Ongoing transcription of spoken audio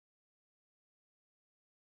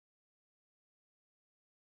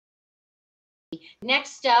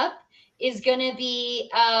Next up is going to be,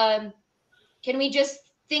 can we just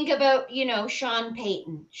think about, Sean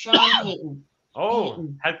Payton? Sean Payton. Oh,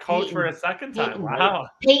 Peyton, head coach Peyton, for a second time. Peyton, Wow.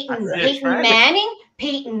 Peyton Manning,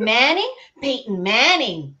 Peyton Manning, Peyton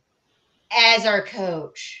Manning as our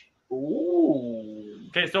coach. Ooh.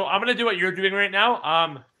 Okay, so I'm gonna do what you're doing right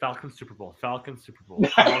now. Falcons Super Bowl. Falcons Super Bowl.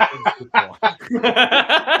 Falcons Super Bowl.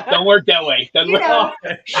 Don't work that way.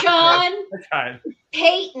 Sean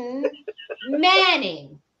Peyton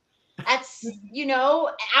Manning. That's,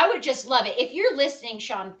 I would just love it. If you're listening,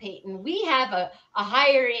 Sean Payton, we have a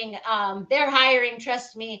hiring, they're hiring,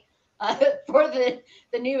 trust me, for the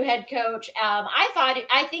new head coach.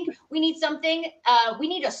 I think we need something, we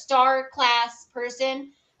need a star class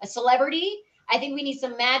person, a celebrity. I think we need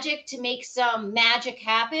some magic to make some magic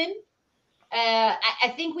happen.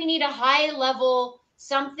 I think we need a high level,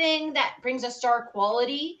 something that brings a star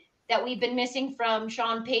quality that we've been missing from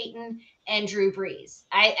Sean Payton and Drew Brees.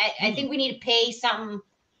 I think we need to pay something,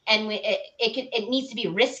 and it needs to be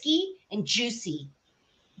risky and juicy.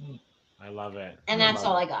 I love it. And that's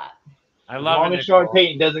all I got. I love it. As long as Sean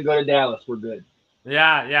Payton doesn't go to Dallas, we're good.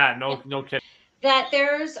 Yeah, no kidding. That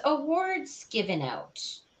there's awards given out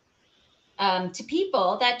to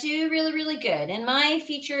people that do really, really good. And my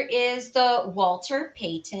feature is the Walter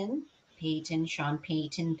Payton Sean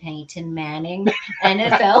Payton Manning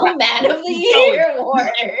NFL Man of the Year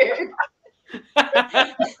Award.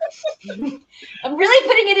 I'm really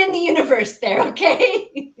putting it in the universe there,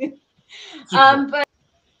 okay? But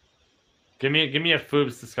give me a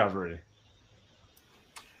Foobs discovery.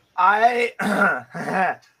 I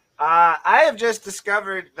have just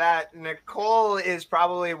discovered that Nicole is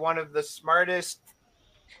probably one of the smartest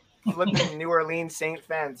flipping New Orleans Saint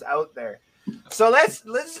fans out there. So let's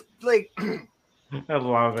like. I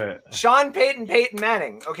love it. Sean Payton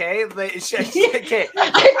Manning. Okay, okay. I felt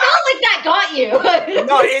like that got you.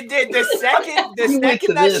 No, it did. The second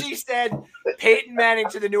that she said Peyton Manning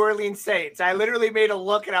to the New Orleans Saints, I literally made a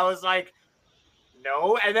look and I was like,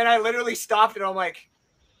 no. And then I literally stopped and I'm like,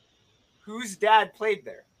 whose dad played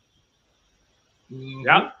there?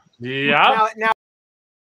 Yep. Now